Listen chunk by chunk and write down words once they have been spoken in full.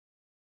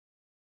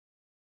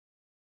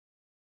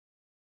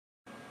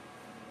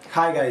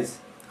Hi guys,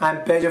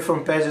 I'm Peja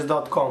from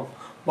Pejas.com.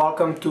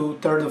 Welcome to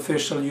third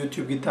official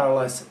YouTube guitar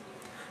lesson.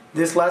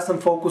 This lesson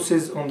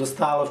focuses on the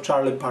style of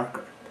Charlie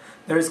Parker.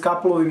 There is a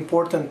couple of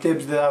important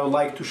tips that I would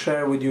like to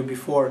share with you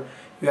before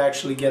you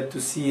actually get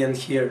to see and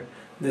hear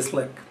this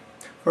lick.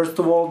 First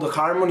of all, the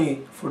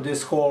harmony for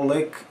this whole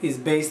lick is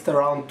based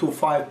around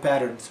 2-5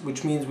 patterns,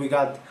 which means we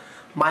got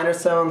minor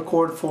 7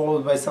 chord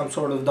followed by some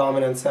sort of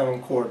dominant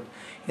 7 chord.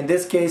 In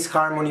this case,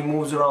 harmony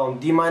moves around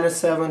D minor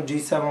 7,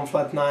 G7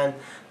 flat 9,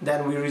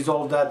 then we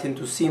resolve that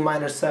into C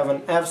minor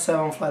 7,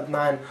 F7 flat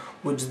 9,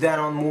 which then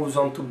on moves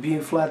on to B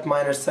flat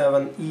minor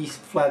 7, E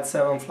flat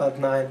 7 flat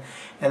 9,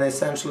 and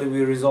essentially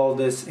we resolve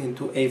this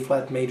into A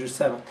flat major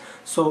 7.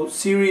 So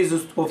series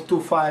of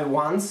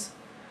 2-5-1s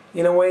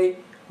in a way,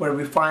 where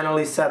we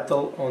finally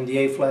settle on the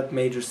A flat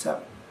major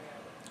 7.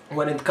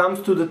 When it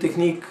comes to the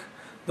technique,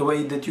 the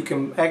way that you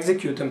can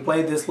execute and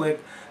play this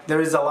lick,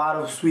 there is a lot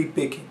of sweep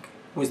picking.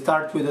 We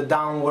start with a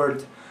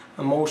downward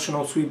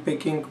emotional sweep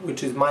picking,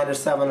 which is minor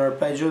 7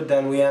 arpeggio,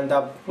 then we end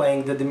up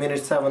playing the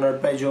diminished 7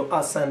 arpeggio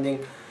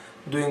ascending,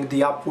 doing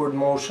the upward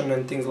motion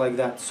and things like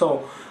that.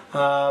 So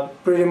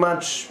pretty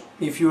much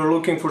if you're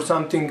looking for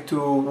something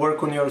to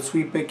work on your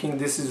sweep picking,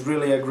 this is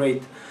really a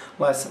great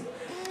lesson.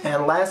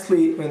 And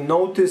lastly,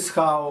 notice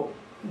how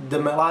the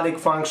melodic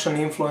function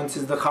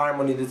influences the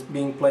harmony that's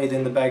being played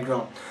in the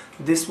background.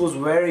 This was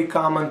very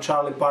common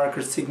Charlie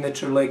Parker's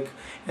signature lick,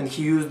 and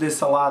he used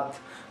this a lot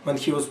when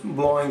he was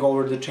blowing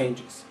over the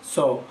changes.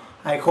 So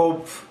I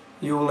hope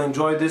you will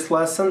enjoy this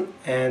lesson,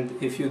 and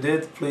if you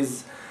did,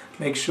 please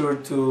make sure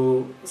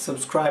to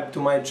subscribe to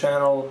my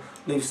channel,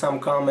 leave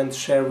some comments,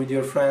 share with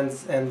your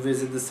friends, and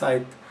visit the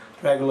site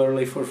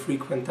regularly for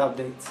frequent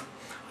updates.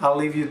 I'll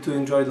leave you to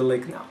enjoy the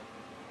lick now.